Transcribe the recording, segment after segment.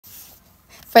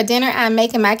For dinner, I'm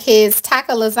making my kids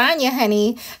taco lasagna,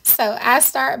 honey. So I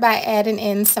start by adding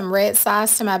in some red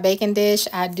sauce to my baking dish.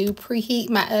 I do preheat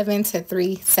my oven to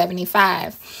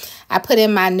 375. I put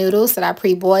in my noodles that I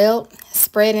pre-boiled,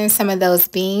 spread in some of those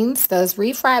beans, those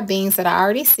refried beans that I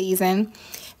already seasoned.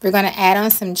 We're going to add on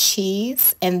some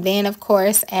cheese, and then, of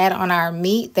course, add on our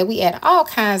meat that we add all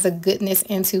kinds of goodness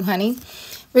into, honey.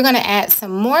 We're going to add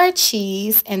some more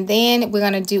cheese, and then we're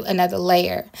going to do another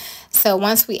layer. So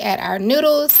once we add our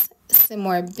noodles, some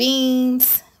more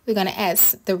beans, we're going to add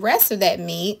the rest of that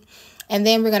meat, and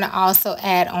then we're going to also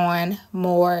add on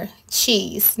more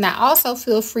cheese. Now, also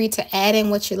feel free to add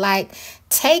in what you like.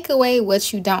 Take away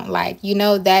what you don't like. You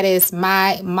know, that is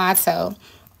my motto.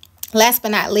 Last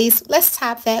but not least, let's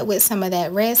top that with some of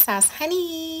that red sauce,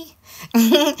 honey.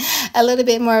 A little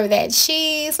bit more of that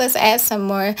cheese. Let's add some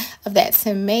more of that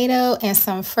tomato and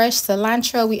some fresh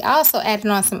cilantro. We also added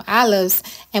on some olives,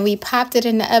 and we popped it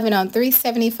in the oven on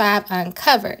 375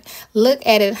 uncovered. Look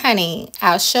at it, honey.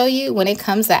 I'll show you when it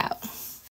comes out.